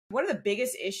One of the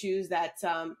biggest issues that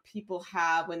people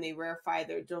have when they verify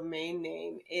their domain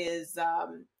name is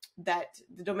that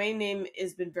the domain name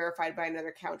has been verified by another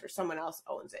account or someone else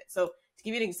owns it. So to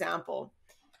give you an example,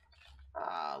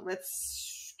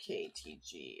 let's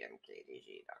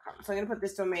ktgmktg.com. So I'm going to put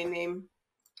this domain name,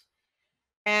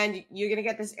 and you're going to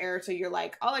get this error. So you're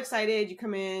like all excited, you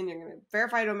come in, you're going to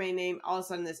verify domain name. All of a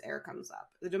sudden this error comes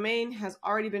up. The domain has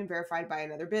already been verified by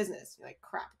another business. You're like,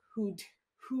 crap, who?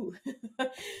 We'll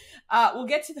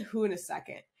get to the who in a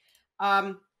second.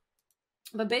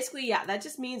 But basically, yeah, that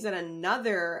just means that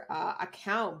another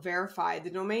account verified the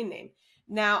domain name.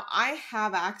 Now, I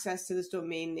have access to this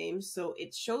domain name, so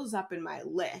it shows up in my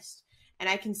list, and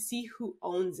I can see who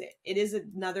owns it. It is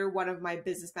another one of my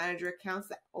business manager accounts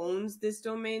that owns this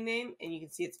domain name, and you can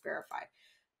see it's verified.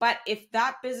 But if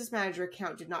that business manager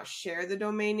account did not share the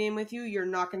domain name with you, you're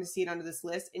not going to see it under this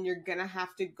list, and you're going to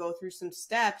have to go through some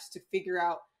steps to figure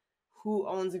out who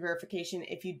owns the verification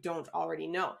if you don't already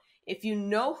know. If you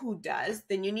know who does,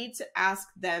 then you need to ask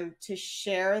them to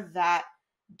share that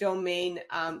domain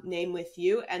name with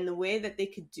you. And the way that they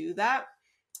could do that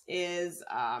is,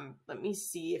 let me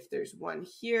see if there's one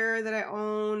here that I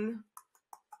own.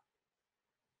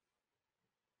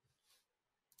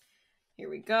 Here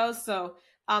we go. So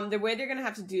the way they're going to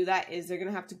have to do that is they're going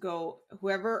to have to go,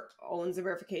 whoever owns the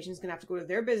verification is going to have to go to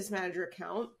their business manager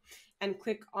account and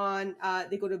click on,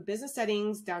 they go to business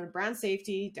settings, down to brand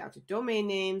safety, down to domain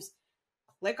names,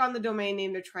 click on the domain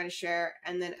name they're trying to share,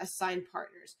 and then assign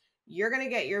partners. You're going to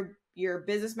get your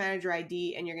business manager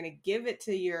ID, and you're going to give it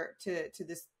to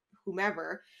this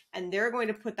whomever, and they're going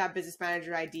to put that business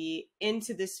manager ID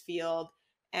into this field,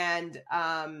 and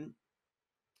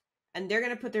they're going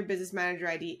to put their business manager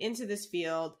ID into this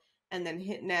field, and then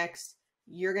hit next.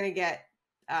 You're going to get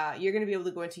you're going to be able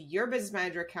to go into your business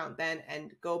manager account then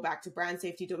and go back to brand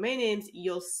safety domain names.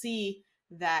 You'll see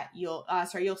that you'll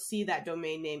see that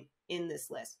domain name in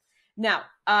this list. Now,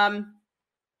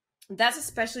 that's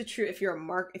especially true if you're a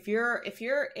marketer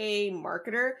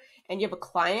and you have a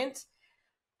client.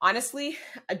 Honestly,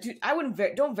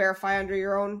 don't verify under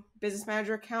your own business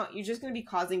manager account. You're just going to be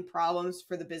causing problems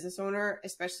for the business owner,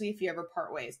 especially if you ever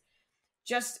part ways.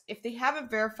 Just if they haven't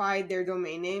verified their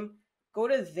domain name, go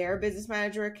to their business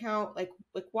manager account, like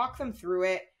walk them through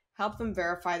it, help them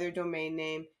verify their domain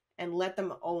name, and let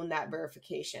them own that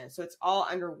verification. So it's all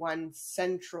under one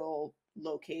central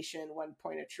location, one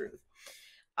point of truth.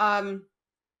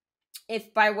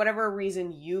 If by whatever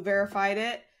reason you verified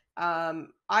it,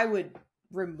 I would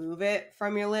remove it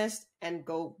from your list and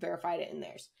go verify it in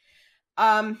theirs.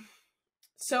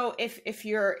 So if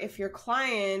your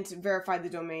client verified the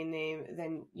domain name,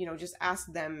 then just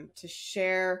ask them to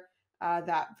share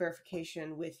that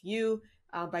verification with you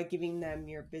by giving them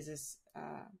your business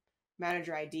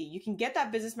manager ID. You can get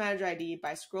that business manager ID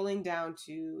by scrolling down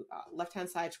to left-hand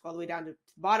side, scroll all the way down to the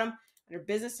bottom under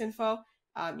business info.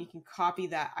 You can copy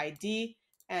that ID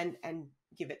and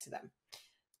give it to them.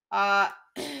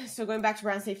 So going back to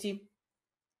brand safety.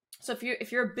 So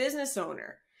if you're a business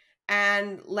owner,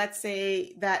 and let's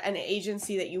say that an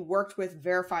agency that you worked with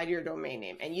verified your domain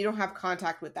name and you don't have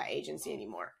contact with that agency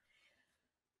anymore.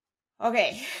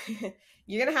 Okay,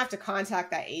 you're going to have to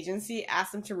contact that agency,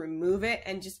 ask them to remove it,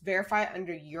 and just verify it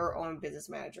under your own business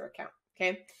manager account,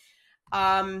 okay?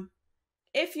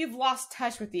 If you've lost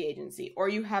touch with the agency or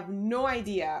you have no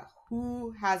idea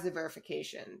who has the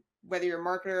verification, whether you're a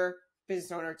marketer,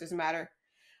 business owner, it doesn't matter.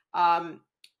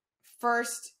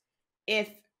 First, if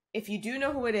you do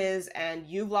know who it is and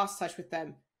you've lost touch with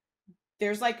them,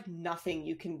 there's like nothing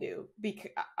you can do. Because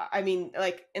I mean,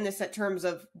 like in the set terms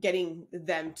of getting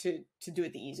them to do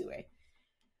it the easy way,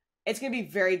 it's going to be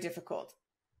very difficult.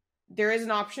 There is an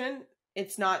option.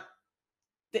 It's not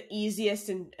the easiest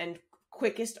and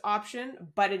quickest option,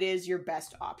 but it is your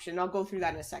best option. I'll go through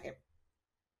that in a second.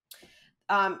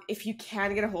 If you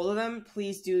can get a hold of them,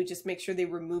 please do. Just make sure they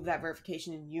remove that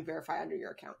verification and you verify under your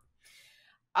account.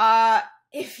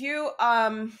 If you're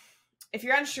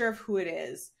unsure of who it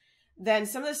is, then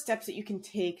some of the steps that you can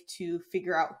take to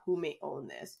figure out who may own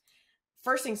this.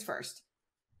 First things first,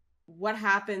 what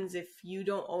happens if you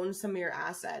don't own some of your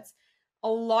assets? A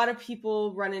lot of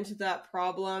people run into that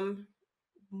problem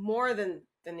more than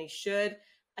they should.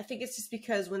 I think it's just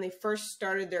because when they first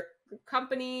started their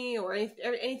company or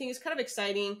anything is kind of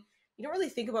exciting, you don't really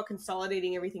think about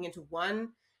consolidating everything into one.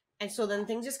 And so then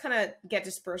things just kind of get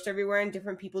dispersed everywhere and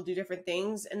different people do different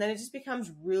things. And then it just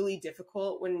becomes really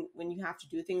difficult when you have to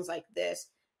do things like this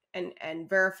and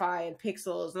verify and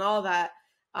pixels and all that.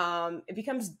 It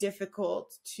becomes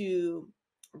difficult to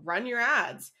run your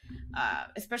ads,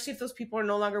 especially if those people are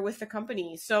no longer with the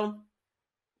company. So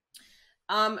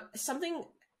something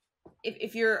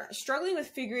if you're struggling with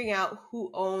figuring out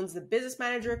who owns the business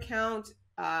manager account,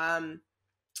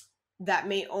 that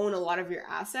may own a lot of your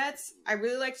assets, I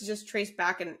really like to just trace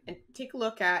back and take a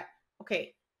look at,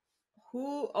 okay,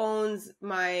 who owns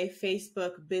my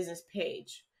Facebook business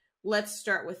page? Let's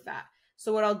start with that.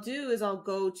 So what I'll do is I'll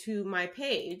go to my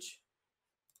page,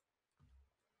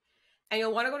 and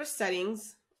you'll want to go to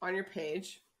settings on your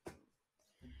page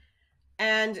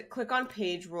and click on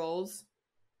page roles,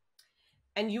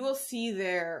 and you will see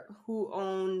there who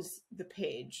owns the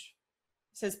page.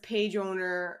 It says page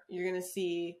owner. You're going to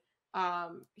see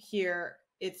here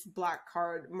it's Black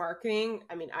Card Marketing.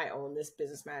 I mean, I own this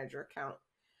business manager account.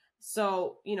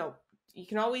 So, you know, you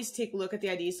can always take a look at the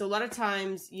ID. So a lot of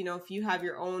times, you know, if you have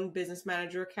your own business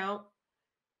manager account,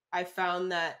 I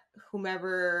found that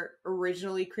whomever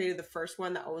originally created the first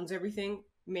one that owns everything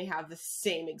may have the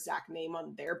same exact name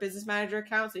on their business manager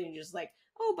account. So you're just like,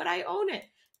 oh, but I own it.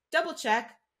 Double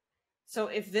check. So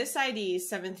if this ID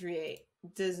 738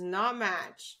 does not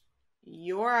match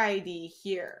your ID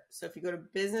here, so if you go to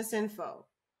business info,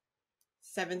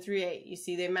 738, you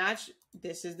see they match,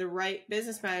 this is the right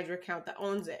business manager account that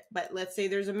owns it. But let's say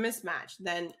there's a mismatch,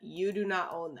 then you do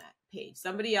not own that page.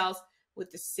 Somebody else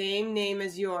with the same name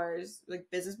as yours, like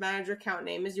business manager account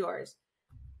name as yours,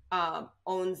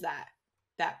 owns that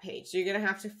page. So you're gonna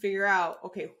have to figure out,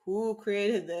 okay, who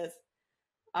created this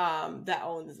that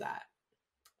owns that.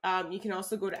 You can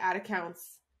also go to ad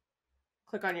accounts,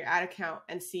 click on your ad account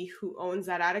and see who owns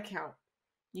that ad account.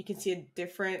 You can see a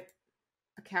different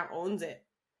account owns it.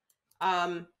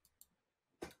 And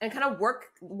kind of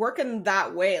work in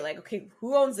that way, like, okay,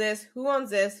 who owns this, who owns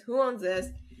this, who owns this,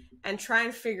 and try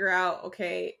and figure out,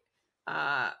 okay,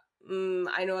 I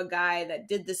know a guy that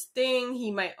did this thing,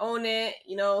 he might own it,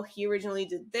 you know, he originally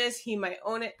did this, he might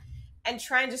own it, and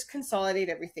try and just consolidate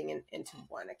everything into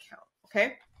one account.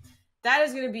 Okay, that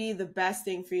is going to be the best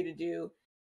thing for you to do.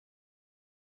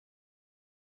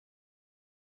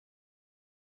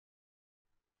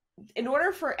 In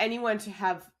order for anyone to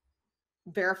have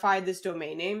verified this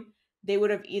domain name, they would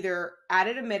have either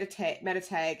added a meta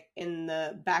tag in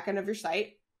the back end of your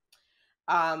site,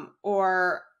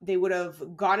 or they would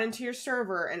have gone into your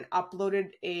server and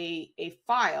uploaded a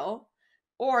file,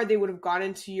 or they would have gone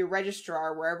into your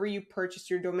registrar wherever you purchased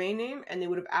your domain name, and they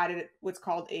would have added what's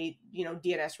called a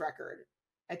DNS record,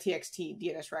 a TXT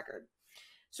DNS record.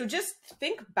 So just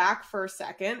think back for a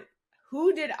second.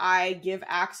 Who did I give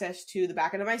access to the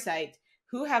back end of my site?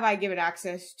 Who have I given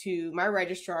access to my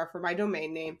registrar for my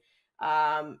domain name?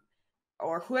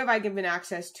 Or who have I given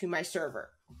access to my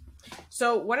server?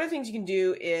 So one of the things you can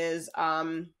do is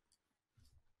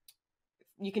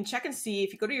you can check and see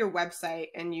if you go to your website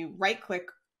and you right click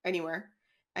anywhere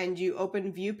and you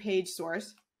open view page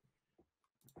source,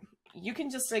 you can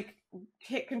just like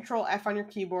hit Control F on your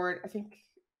keyboard. I think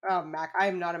Mac. I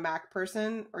am not a Mac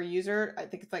person or user. I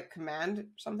think it's like Command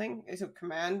something. Is it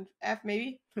Command F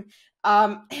maybe?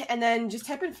 And then just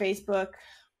type in Facebook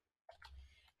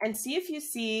and see if you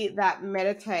see that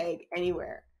meta tag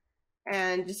anywhere.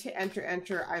 And just hit enter,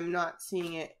 enter. I'm not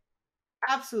seeing it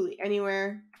absolutely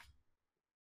anywhere.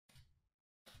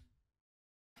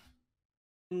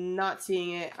 Not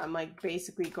seeing it. I'm like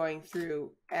basically going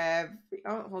through every,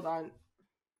 oh, hold on.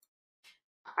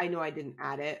 I know I didn't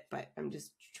add it, but I'm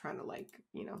just trying to like,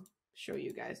 show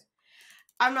you guys.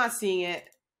 I'm not seeing it.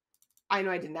 I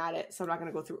know I didn't add it, so I'm not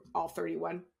going to go through all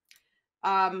 31.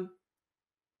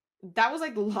 That was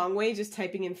like the long way just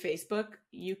typing in Facebook.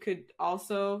 You could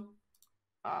also,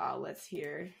 let's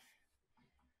hear.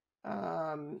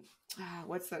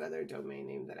 What's that other domain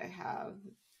name that I have?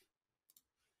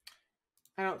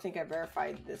 I don't think I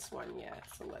verified this one yet,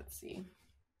 so let's see.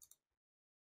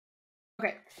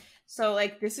 Okay, so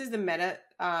like this is the meta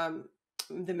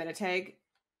tag.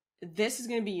 This is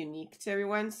going to be unique to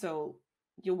everyone, so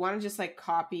you'll want to just like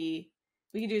copy.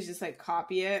 What you can do is just like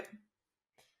copy it.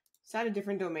 Set a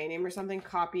different domain name or something,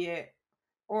 copy it,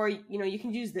 or you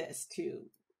can use this too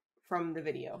from the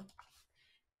video.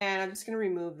 And I'm just going to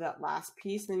remove that last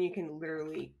piece, and then you can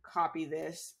literally copy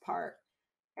this part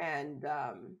and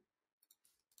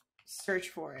search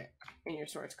for it in your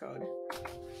source code.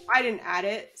 I didn't add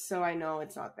it, so I know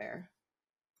it's not there.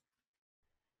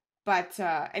 But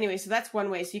anyway, so that's one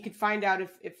way. So you could find out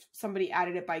if somebody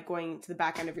added it by going to the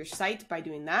back end of your site by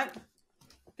doing that.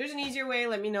 If there's an easier way,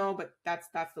 let me know, but that's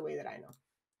the way that I know.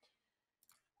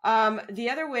 The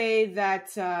other way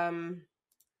that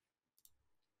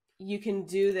you can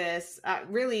do this,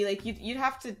 really, like you'd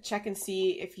have to check and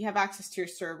see if you have access to your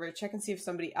server, check and see if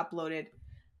somebody uploaded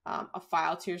a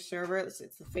file to your server. It's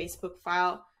the Facebook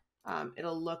file.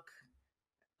 It'll look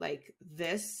like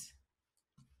this.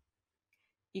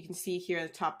 you can see here in the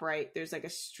top right, there's like a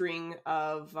string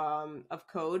of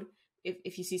code.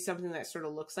 If you see something that sort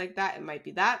of looks like that, it might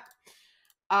be that.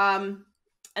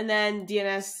 And then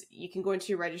DNS, you can go into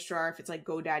your registrar if it's like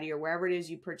GoDaddy or wherever it is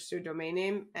you purchase your domain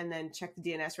name, and then check the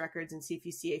DNS records and see if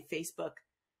you see a Facebook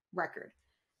record.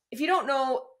 If you don't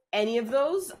know any of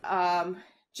those,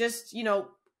 just,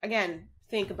 again,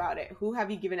 think about it. Who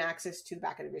have you given access to the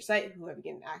backend of your site? Who have you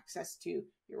given access to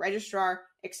your registrar,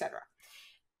 etc.?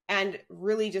 And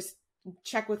really just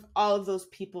check with all of those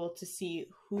people to see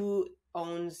who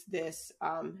owns this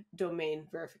domain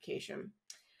verification.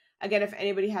 Again, if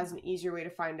anybody has an easier way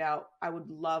to find out, I would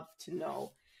love to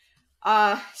know.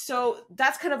 So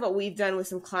that's kind of what we've done with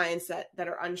some clients that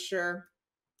are unsure.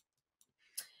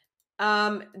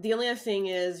 The only other thing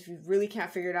is, if you really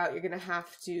can't figure it out, you're going to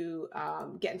have to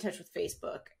get in touch with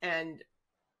Facebook and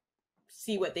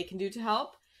see what they can do to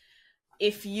help.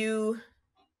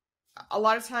 A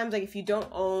lot of times, like if you don't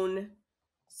own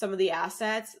some of the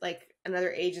assets, like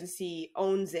another agency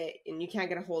owns it and you can't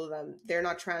get a hold of them, they're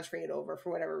not transferring it over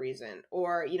for whatever reason.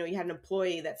 Or, you had an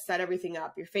employee that set everything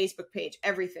up, your Facebook page,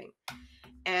 everything,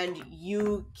 and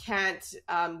you can't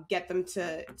get them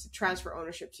to transfer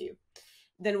ownership to you.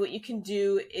 Then what you can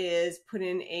do is put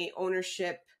in a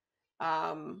ownership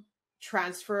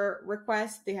transfer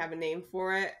request. They have a name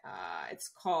for it. It's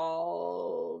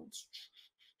called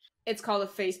a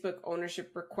Facebook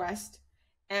ownership request.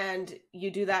 And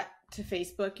you do that to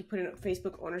Facebook. You put in a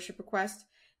Facebook ownership request,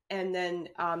 and then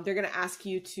they're going to ask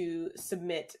you to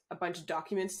submit a bunch of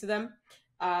documents to them.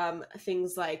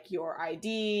 Things like your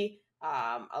ID,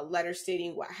 a letter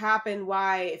stating what happened,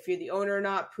 why, if you're the owner or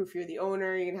not, proof you're the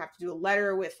owner. You're going to have to do a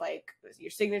letter with like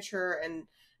your signature and,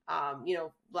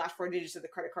 last 4 digits of the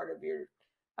credit card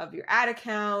of your ad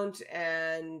account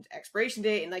and expiration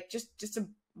date, and like just a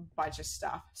bunch of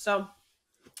stuff. So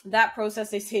that process,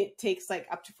 they say it takes like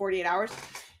up to 48 hours.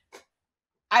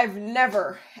 I've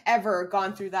never, ever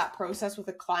gone through that process with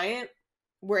a client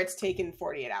where it's taken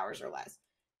 48 hours or less.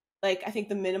 Like, I think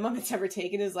the minimum it's ever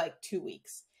taken is like 2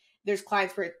 weeks. There's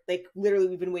clients where like literally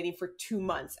we've been waiting for 2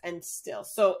 months and still.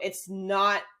 So it's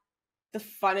not the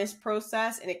funnest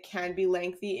process, and it can be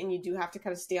lengthy, and you do have to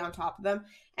kind of stay on top of them.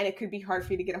 And it could be hard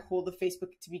for you to get a hold of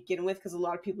Facebook to begin with, because a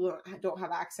lot of people don't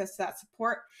have access to that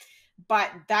support.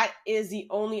 But that is the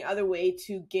only other way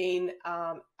to gain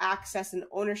access and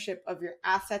ownership of your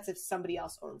assets if somebody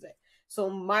else owns it. So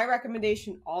my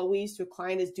recommendation always to a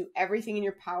client is do everything in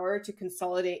your power to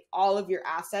consolidate all of your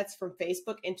assets from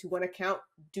Facebook into one account.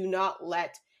 Do not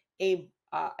let an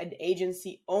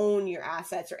agency own your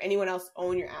assets or anyone else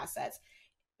own your assets.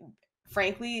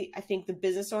 Frankly, I think the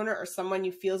business owner or someone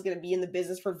you feel is going to be in the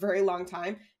business for a very long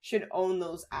time should own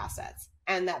those assets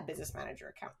and that business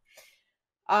manager account.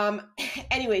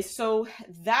 Anyway, so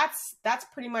that's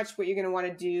pretty much what you're going to want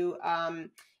to do.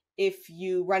 If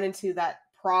you run into that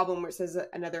problem where it says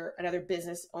another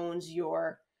business owns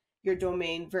your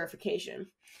domain verification.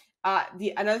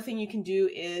 Another thing you can do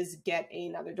is get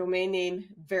another domain name,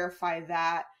 verify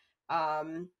that,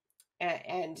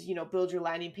 and build your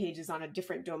landing pages on a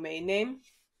different domain name.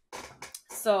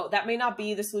 So that may not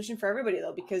be the solution for everybody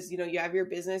though, because you have your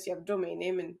business, you have a domain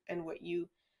name, and what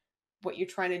you're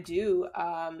trying to do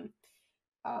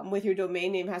with your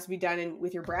domain name has to be done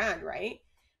with your brand, right?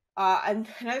 And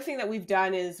another thing that we've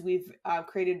done is we've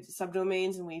created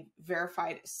subdomains and we've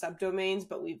verified subdomains,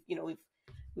 but we've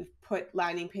put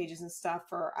landing pages and stuff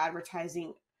for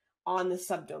advertising on the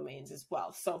subdomains as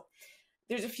well. So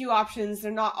there's a few options.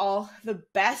 They're not all the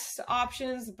best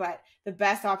options, but the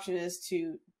best option is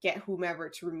to get whomever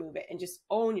to remove it and just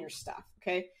own your stuff.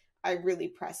 Okay. I really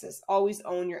press this. Always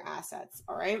own your assets.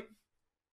 All right.